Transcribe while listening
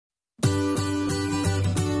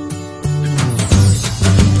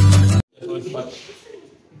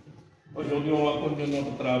Aujourd'hui, on va continuer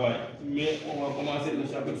notre travail, mais on va commencer le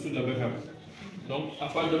chapitre sur le BFEM. Donc, à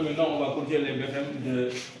partir de maintenant, on va corriger les BFEM de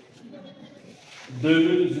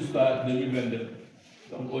 2000 jusqu'à 2022.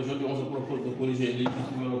 Donc, aujourd'hui, on se propose de corriger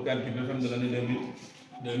l'exercice numéro 4 du BFEM de l'année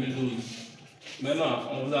 2012. Maintenant,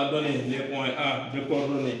 on vous a donné les points A de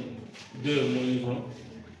coordonnées 2, moins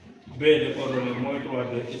 1, B de coordonnées moins 3,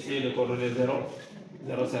 2 et C de coordonnées 0,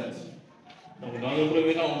 0, 7. Donc, dans le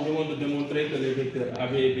premier temps, on demande de démontrer que les vecteurs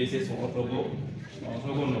AB et BC sont orthogonaux.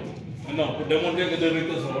 Maintenant, pour démontrer que deux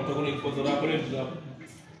vecteurs sont orthogonaux, il faut se rappeler de la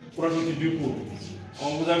propriété du cours. On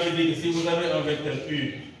vous avait dit que si vous avez un vecteur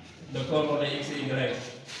U de coordonnées x et y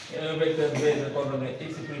et un vecteur B de coordonnées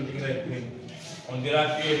x', y', on dira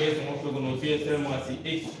que U et B sont orthogonaux si et seulement si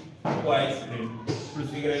x fois x' plus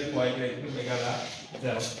y fois y' égale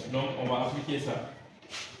à 0. Donc, on va appliquer ça.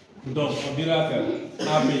 Donc, on dira que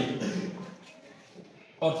AB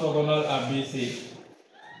orthogonal à BC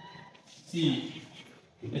si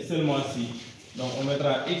et seulement si. Donc on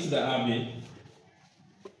mettra x de AB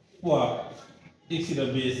fois x de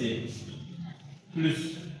BC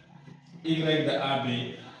plus y de AB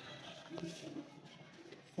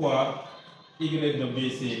fois y de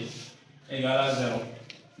BC égale à 0.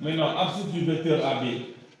 Maintenant, abscisse du vecteur AB,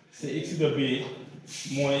 c'est x de B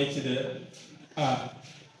moins x de A.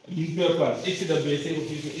 Multiplié par x de BC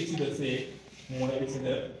aussi c'est x de C moins x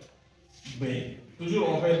de B. Toujours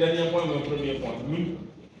on fait le dernier point, mais le premier point.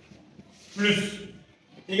 Plus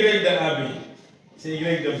y de AB, c'est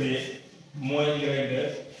y de B moins y de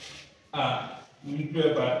A.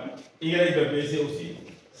 Multiplié par y de BC aussi,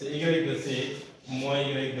 c'est y de C moins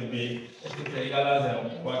y de B. Est-ce que c'est égal à 0?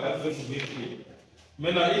 On va calculer pour vérifier.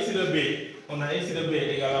 Maintenant, x de B, on a x de B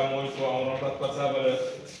égale à moins 3, on remplace par sa valeur.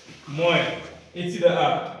 Moins x de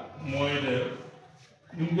A moins 2.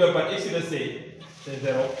 Multiplié par x de C, c'est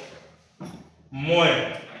 0. Moins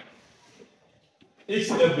x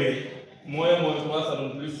de B, moins 3, ça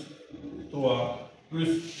donne plus 3,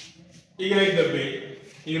 plus y de B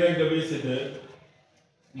c'est 2,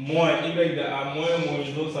 moins y de A, moins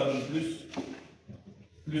 2, ça donne plus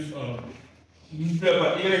 1. Multiplié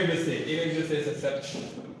par y de C c'est 7,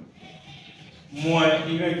 moins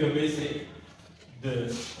y de B c'est 2.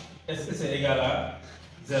 Est-ce que c'est égal à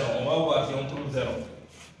 0? On va voir si on trouve 0.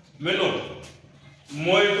 Maintenant,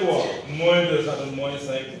 moins 3, moins 2, ça donne moins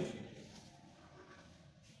 5.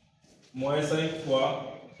 Moins 5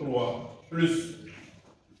 fois 3, plus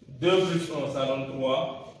 2 plus 1, ça donne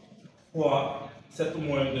 3, fois 7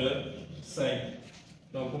 moins 2, 5.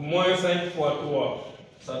 Donc, moins 5 fois 3,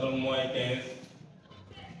 ça donne moins 15.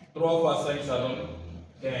 3 fois 5, ça donne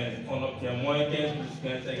 15. On obtient moins 15 plus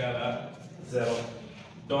 15 égale à 0.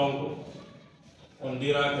 Donc, on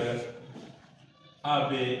dira que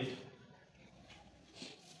AB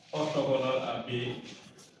orthogonal à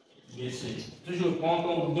BC. Toujours, quand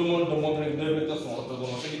on vous demande de montrer que deux vecteurs sont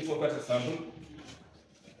orthogonaux, ce qu'il faut faire, c'est simple.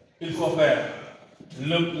 Il faut faire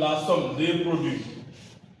la somme des produits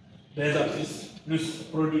des abscisses plus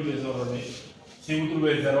produit des ordonnées. Si vous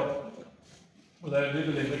trouvez 0, vous allez dire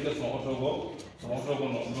que les vecteurs sont orthogonaux.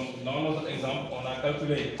 Donc, dans notre exemple, on a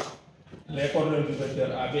calculé les coordonnées du vecteur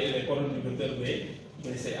AB et les coordonnées du vecteur BC.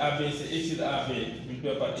 AB, c'est x de AB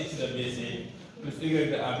multiplié par x de BC plus y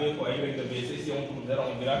de AB fois y de BC. Si on trouve 0,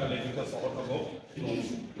 on dira que les vecteurs sont orthogonaux. Donc,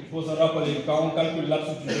 il faut se rappeler que quand on calcule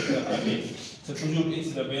l'abscisse du vecteur AB, c'est toujours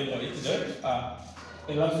x de B moins x de A.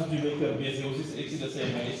 Et l'abscisse du vecteur BC aussi, c'est x de C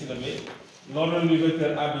moins x de B. L'ordre du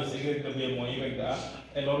vecteur AB, c'est y de B moins y de A.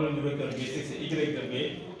 Et l'ordre du vecteur BC, c'est y de B,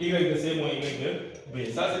 y de C moins y de B.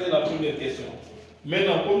 Ça, c'était la première question.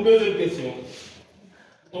 Maintenant, comme deuxième question,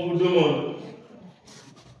 on vous demande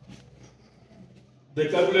de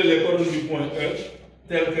calculer les coordonnées du point E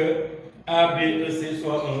tel que A, B, E, C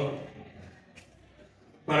soit un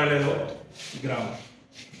parallélogramme.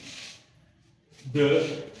 2.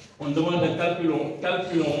 On demande de calculons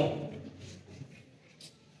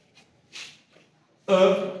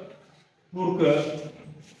E pour que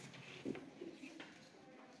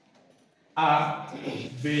A,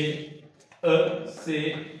 B, E,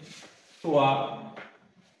 C soit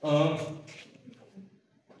un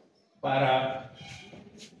parallélogramme.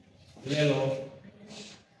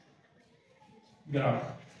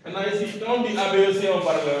 Maintenant ici, quand on dit ABC en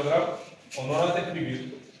parallélogramme, on aura cette figure.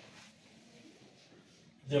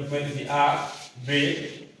 Je mets ici A, B,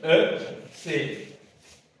 E, C.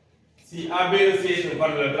 Si A, B, E, C est un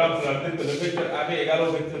parallélogramme, cela veut dire que le vecteur AB égale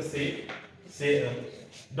au vecteur C, c'est 1.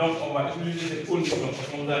 Donc on va utiliser cette condition parce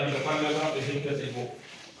qu'on nous a dit que le parallélogramme est vecteur égaux.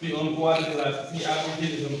 Puis on voit que si AB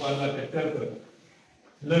est un parallélogramme tel que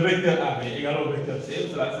le vecteur AB égale au vecteur C,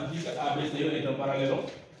 cela signifie que ABC est un parallélogramme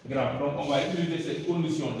graphe. Donc on va utiliser cette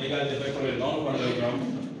condition d'égalité vectorielle dans le parallélogramme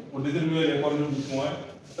pour déterminer les coordonnées du point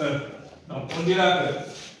E. Donc on dira que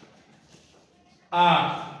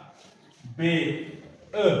A, B,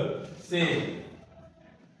 E, c'est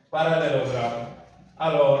parallélogramme.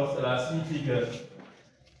 Alors cela signifie que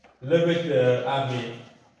le vecteur AB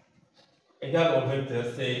égale au vecteur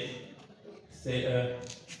CE.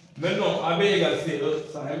 Maintenant, AB égale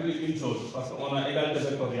CE, ça implique une chose, parce qu'on a égalité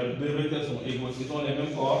vectorielle, deux vecteurs sont égaux, ils ont les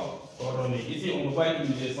mêmes coordonnées. Ici, on ne peut pas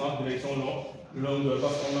utiliser sens, direction, longueur,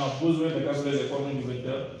 parce qu'on a besoin de calculer les coordonnées du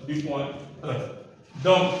vecteur du point E.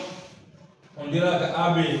 Donc, on dira que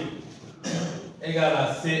AB égale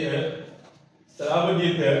à CE, cela veut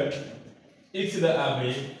dire que x de AB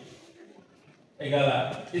égale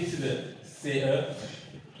à x de CE,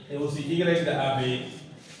 et aussi y de AB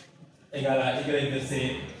égale à y de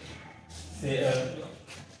CE.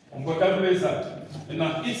 On peut calculer ça.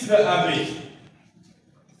 Maintenant, x de AB,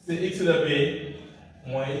 c'est x de B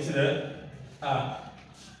moins x de A.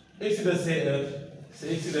 X de CE,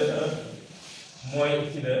 c'est x de E moins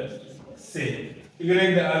x de C.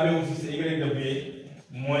 Y de AB aussi, c'est y de B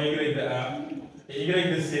moins y de A. Et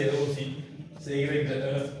y de CE aussi, c'est y de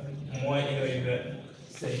E moins y de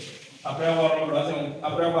C. Après avoir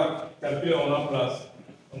calculé, on remplace.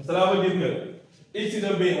 Donc cela veut dire que x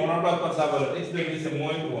de B, on remplace par sa valeur. X de B, c'est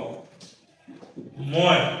moins 3.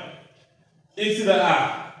 Moins x de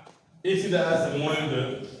A. X de A, c'est moins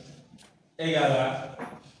 2. Égal à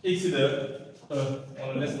x de E.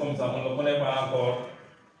 On le laisse comme ça, on ne le connaît pas encore.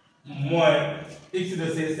 Moins x de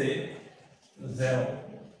C, c'est 0.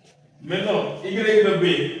 Maintenant, y de B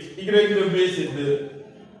c'est 2.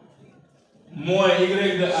 Moins y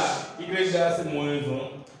de A. Y de A, c'est moins 1.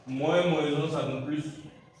 Moins 1, ça donne plus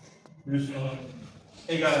 1.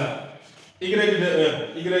 Égal à y de E.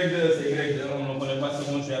 Y de E, c'est y de E, on ne connaît pas ce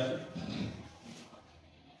qu'on cherche.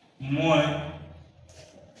 Moins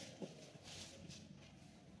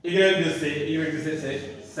y de C, c'est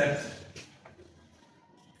 7.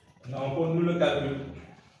 Maintenant, on peut nous le calcul.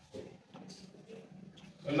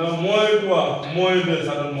 Maintenant, moins 3, moins 2,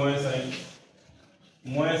 ça donne moins 5.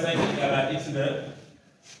 Moins 5 égale à x de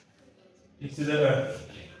E.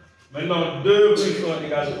 Maintenant, 2 plus 1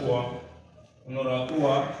 égale 3. On aura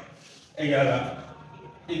 3 égale à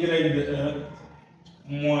y de E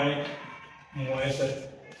moins 7.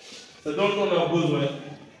 Ce dont on a besoin,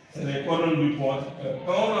 c'est les coordonnées du point E.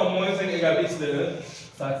 Quand on a moins 5 égale x de E,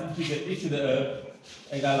 ça signifie que x de E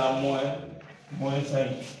égale à moins 5.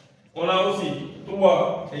 On a aussi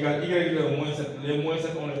 3 égale y de E moins 7. Les moins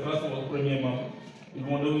 7, on les transforme au premier membre. Ils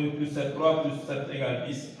vont devenir plus 7. 3 plus 7 égale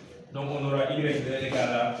 10. Donc on aura y de E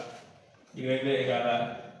égale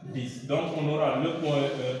à 10. Donc on aura le point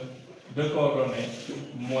E de coordonnées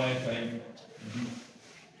moins 5, 10.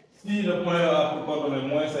 Si le point E a pour coordonnées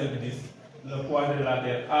moins 5, 10, le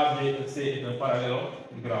quadrilatère ABC est un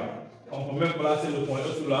parallélogramme. On peut même placer le point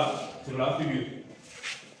E sur la figure.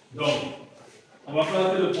 Donc, on va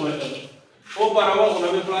placer le point E. Auparavant, on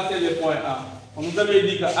avait placé les points A. On nous avait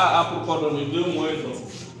dit que A a pour coordonnées 2 moins 1.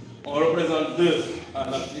 On représente 2 à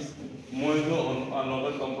l'abscisse, moins 1 en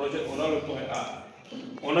ordre comme projet, on a le point A.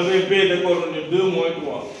 On avait B de coordonnées 2 moins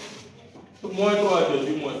 3. Moins 3 2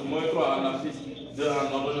 du moins 3 en abscisse, 2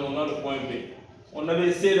 en ordre, on a le point B. On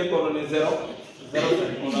avait C de coordonnées 0, 0,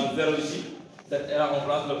 on a 0 ici. Cette là, on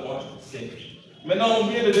place le point C. Maintenant, on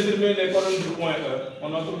vient de déterminer les coordonnées du point E.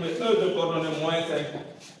 On a trouvé E de coordonnées moins 5,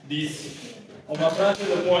 10. On va placer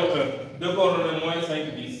le point E de coordonnées moins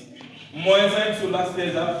 5, 10. Moins 5 sur l'axe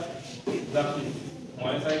des abscisses.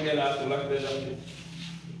 Moins 5 est là sur l'axe des abscisses.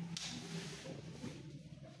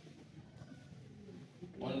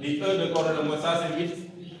 On dit E de coordonnées moins ça, c'est 8,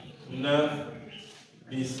 9,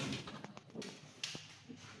 10.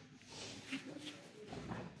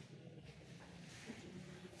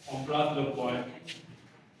 On place le point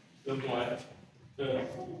E.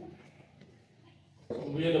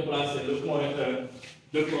 On vient de placer le point E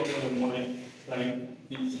de coordonnées moins 5,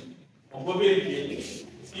 10. On peut vérifier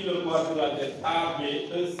si le quadrilatère ABEC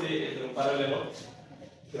est un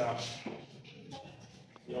parallélogramme.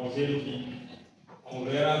 Et on vérifie. On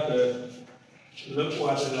verra que le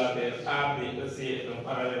quadrilatère ABEC est un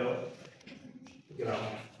parallélogramme.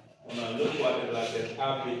 On a le quadrilatère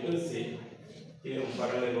ABEC qui est un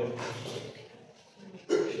parallélogramme.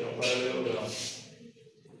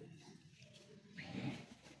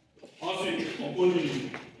 Ensuite, on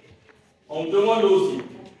continue. On demande aussi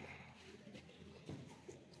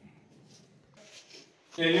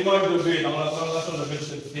l'image de B dans la translation de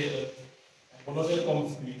vecteur CE. On va faire comme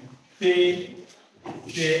suit. T,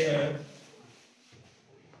 CE.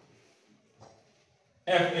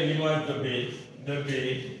 F est l'image de B de B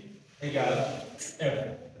égale F.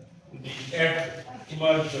 On dit F,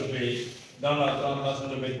 image de B dans la translation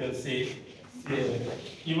de vecteur C, CE.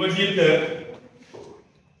 Il veut dire que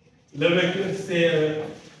le vecteur CE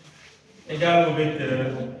égale au vecteur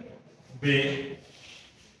B,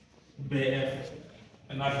 BF.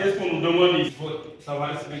 Maintenant, qu'est-ce qu'on nous demande? Il faut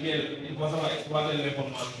savoir expliquer, il faut savoir exploiter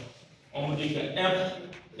l'information. On nous dit que F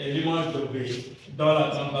est l'image de B dans la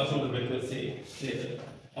translation de vecteur C, CE.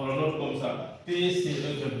 On le note comme ça.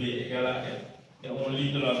 PCE de B égale à F. Et on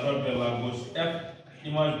lit de la droite vers la gauche. F,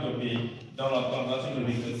 image de B dans la translation de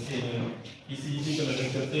vecteur CE, qui signifie que le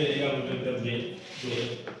vecteur C est égal au vecteur B.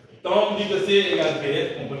 Quand on dit que C égale BF,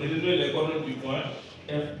 on peut déterminer les coordonnées du point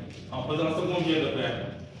F en faisant ce qu'on vient de faire.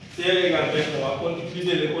 C égale B, on va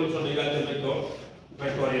utiliser les conditions d'égalité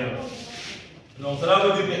vectorielle. Donc cela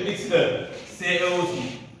veut dire que x de CE aussi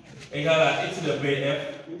égale à x de BF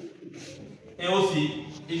et aussi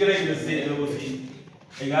y de CE aussi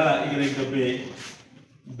égale à y de B,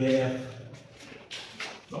 BF.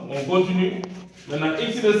 Donc on continue. Maintenant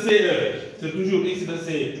x de CE, c'est toujours x de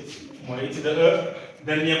C moins x de E,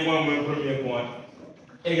 dernier point moins premier point,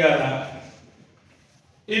 égale à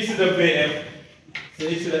x de BF,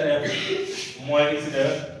 c'est x de F moins x de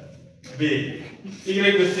B.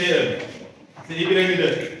 Y de CE, c'est y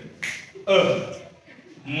de E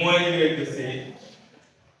moins y de C.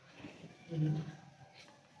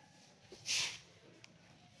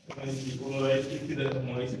 Ici, pour nous x de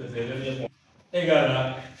moins x de C, dernier point, égale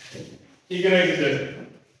à y de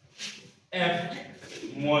F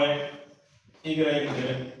moins y de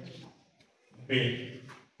B.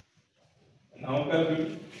 Maintenant, on calcule.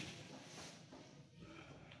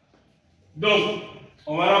 Donc,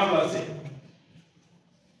 on va remplacer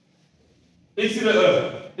x de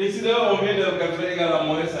E. X de E, on vient de le calculer égal à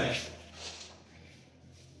moins 5.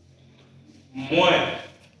 Moins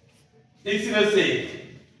x de C.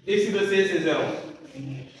 X de C, c'est 0.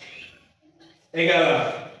 Égal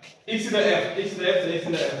à x de F. X de F, c'est x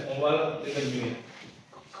de F. On va le déterminer.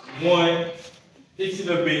 Moins x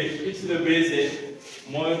de B. X de B, c'est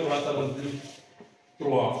moins 3, ça donne plus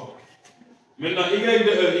 3. Maintenant, y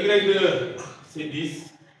de E, c'est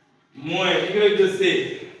 10. Moins y de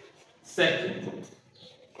C, 7.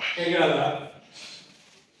 Égal à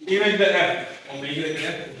y de F. On met y de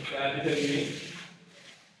F, c'est à déterminer.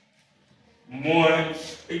 Moins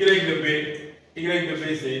y de B. Y de B,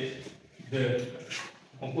 c'est 2.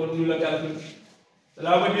 On continue le calcul.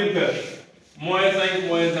 Cela veut dire que moins 5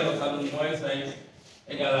 moins 0, ça donne moins 5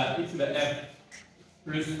 égale à x de F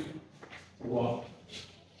plus 3.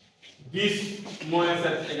 10 moins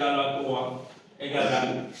 7 égale à 3 égale à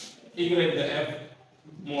y de F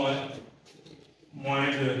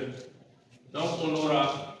moins 2. Donc on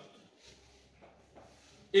aura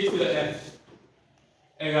x de F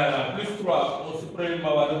égale à plus 3, on supprime,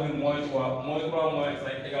 on va devenir moins 3 moins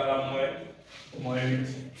 5 égale à moins 8.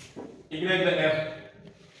 Y de F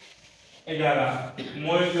égale à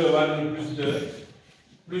moins 2 va devenir plus 2,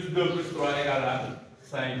 plus 2 plus 3 égale à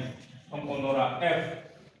 5. Donc on aura F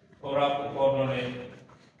aura pour coordonnées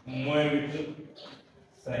moins 8,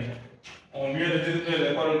 5. On vient de déterminer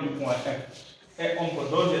les coordonnées du point F. Et on peut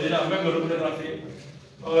donc déjà même le représenter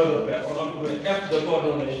on va trouver F de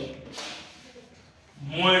coordonnées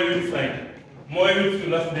moins 8, 5. Moins 8 sur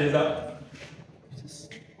l'axe des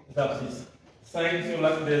abscisses. 5 sur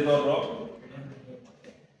l'axe des ordonnées.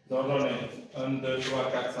 1, 2,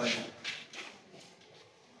 3, 4, 5.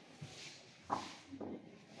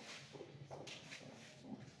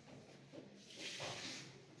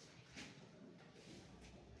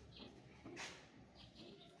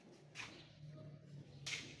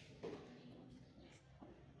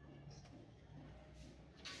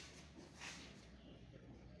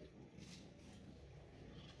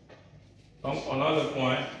 Donc on a le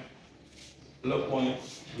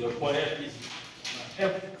point F ici.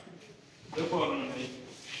 F de coordonnées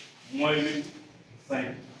moins 8, 5.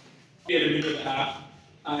 Et le milieu de A,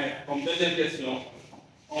 F. Comme deuxième question,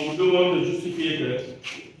 on vous demande de justifier que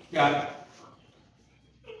 4.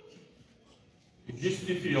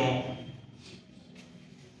 Justifions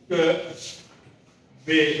que B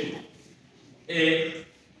est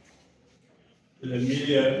le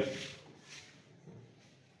milieu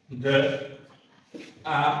de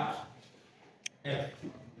A, F.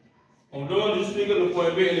 On demande de justifier que le point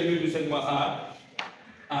B est le milieu du segment A,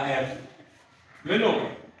 F. Mais non.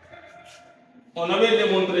 On avait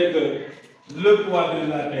démontré que le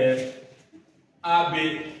quadrilatère AB,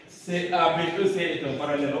 EC est un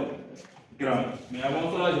parallélogramme. Mais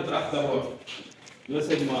avant cela, je trace d'abord le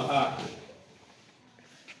segment A,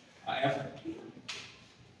 F.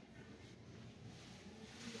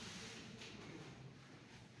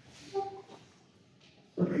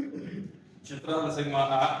 je trace le segment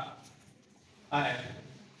A, AF.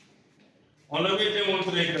 On avait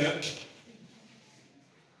démontré que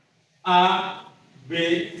A, B,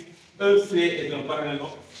 E, C est un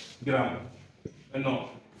parallélogramme. Maintenant,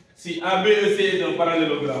 si A, B, E, C est un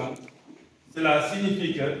parallélogramme, cela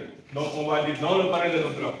signifie que, donc on va dire dans le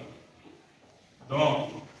parallélogramme, donc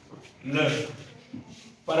le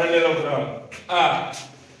parallélogramme A,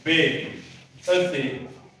 B, E, C,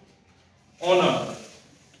 on a,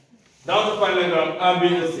 dans le parallélogramme A, B,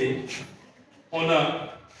 E, C, on a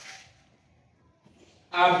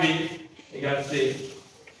AB égale C,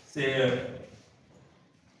 CE.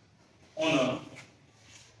 On a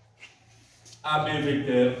AB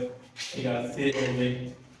vecteur égale CE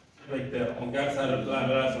vecteur. On garde ça la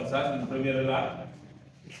relation. Ça, c'est une première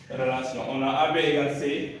relation. On a AB égale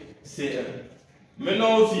C, CE.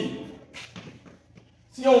 Maintenant aussi,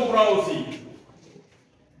 si on prend aussi,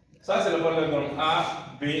 ça c'est le parallélogramme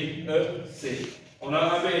A, B, E, C. On a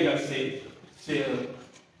AB égale C, CE.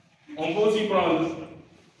 On peut aussi prendre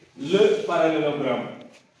le parallélogramme.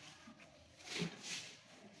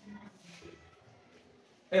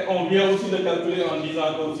 Et on vient aussi de calculer en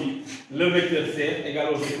disant que aussi le vecteur C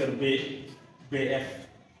égale au vecteur B, BF.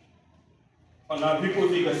 On a vu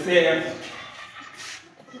aussi que CF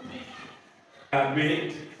à B,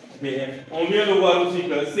 BF. On vient de voir aussi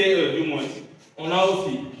que CE du moins, on a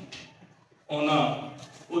aussi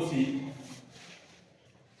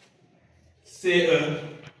CE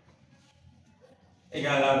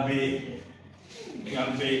égale à B,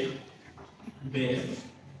 égale B, BF.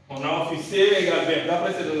 On a aussi C égale B.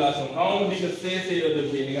 D'après cette relation, quand on dit que C, CE de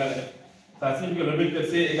B égale F, ça signifie que le vecteur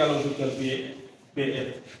C égale au vecteur B, BF.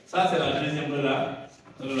 Ça, c'est la deuxième relation.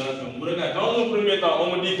 Dans le premier temps,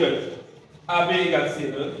 on me dit que AB égale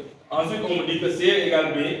CE. Ensuite, on me dit que C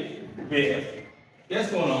égale B, BF.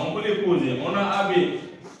 Qu'est-ce qu'on a? On peut les poser. On a AB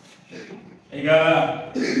égale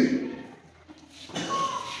à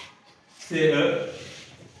CE.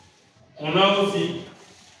 On a aussi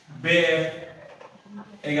BF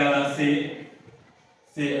égale à C,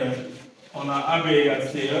 CE. On a AB égale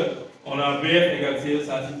CE. On a BF égale CE.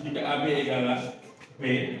 Ça signifie que AB égale à B,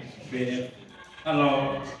 BF.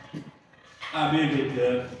 Alors, AB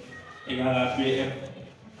vecteur égale à BF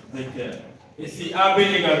vecteur. Et si AB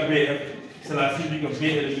égale BF, cela signifie que B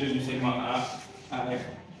est le milieu du segment A, AF.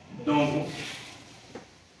 Donc,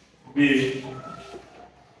 B,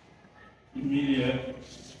 milieu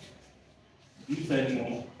du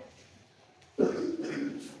segment.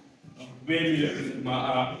 B, milieu du segment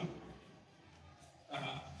A,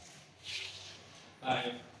 AF.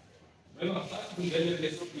 Maintenant, ça, c'est une dernière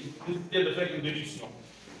question qui nécessite de faire une déduction.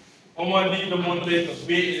 On m'a dit de montrer que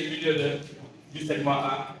B est le milieu du segment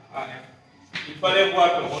A, AF. Il fallait voir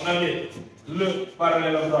qu'on avait le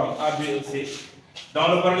parallélogramme ABEC. Dans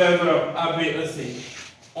le parallélogramme ABEC,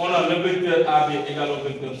 on a le vecteur AB égal au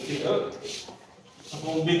vecteur CE.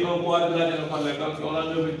 On dit qu'on voit de la parallélogramme, si on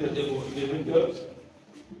a deux vecteurs égaux, les vecteurs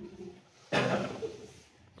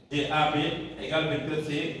et AB égale vecteur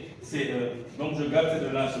CE. Donc je garde cette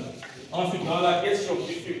relation. Ensuite, dans la question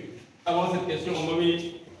qui suit, avant cette question, on m'a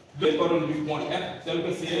mis deux colonnes du point F, telles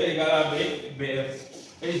que CE égale à B, BF.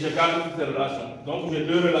 Et je garde toutes ces relations. Donc j'ai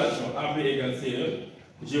deux relations, AB égale CE.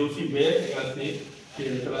 J'ai aussi BF égale C.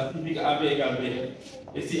 Cela signifie que AB égale BF.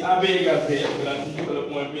 Et si AB égale BF, cela signifie que le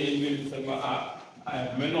point B est lié du segment A.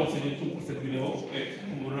 Maintenant, c'est tout pour cette vidéo. Et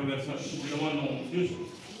nous vous remercions. Nous vous demandons juste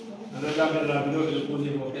de regarder la vidéo et de poser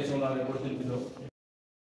vos questions dans les prochaines vidéos.